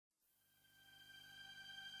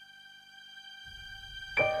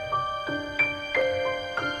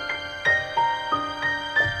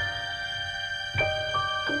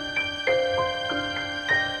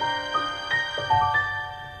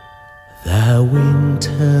The wind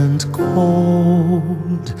turned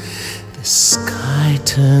cold, the sky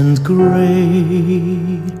turned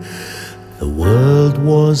grey. The world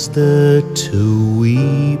was there to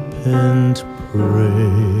weep and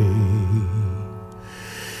pray.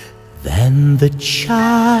 Then the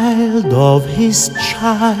child of his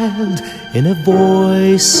child, in a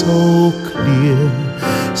voice so clear,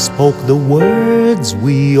 spoke the words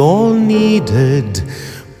we all needed,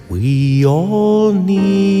 we all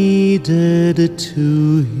needed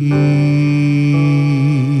to hear.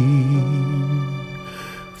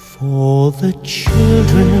 For the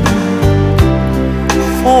children,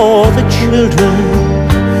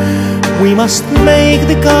 we must make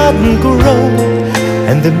the garden grow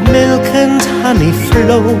and the milk and honey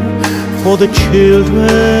flow for the children.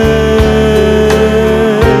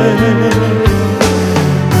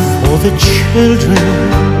 For the children,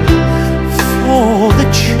 for the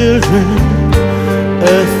children,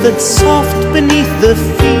 earth that's soft beneath the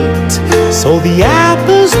feet, so the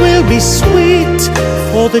apples will be sweet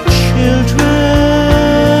for the children.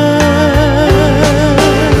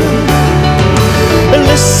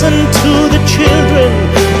 Listen to the children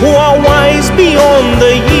who are wise beyond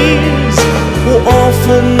the years, who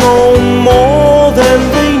often know more than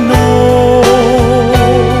they know.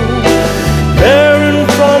 Learn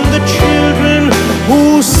from the children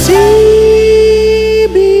who see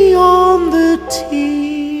beyond the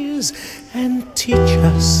tears and teach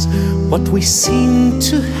us what we seem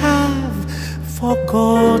to have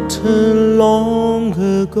forgotten long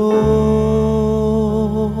ago.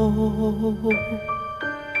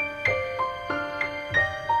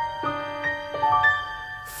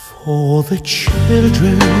 For the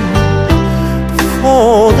children,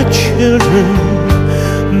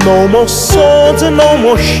 no more swords and no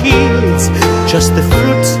more shields, just the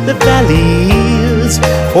fruits the valley yields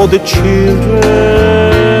for the children.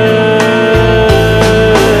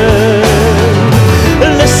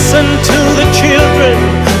 Listen to the children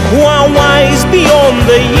who are wise beyond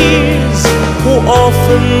the years, who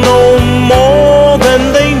often know more than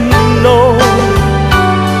they know.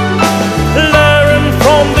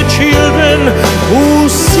 Children who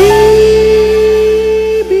see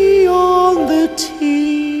beyond the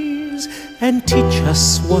tears and teach us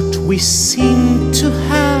what we seem to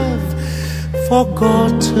have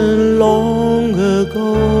forgotten long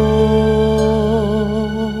ago.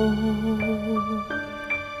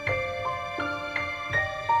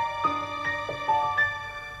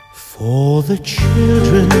 For the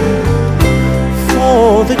children,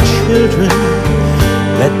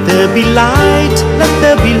 let there be light, let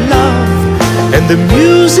there be love, and the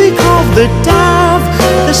music of the dove,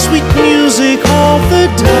 the sweet music of the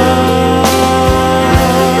dove.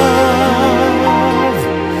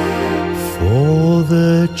 For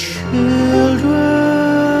the children,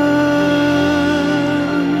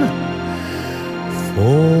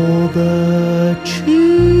 for the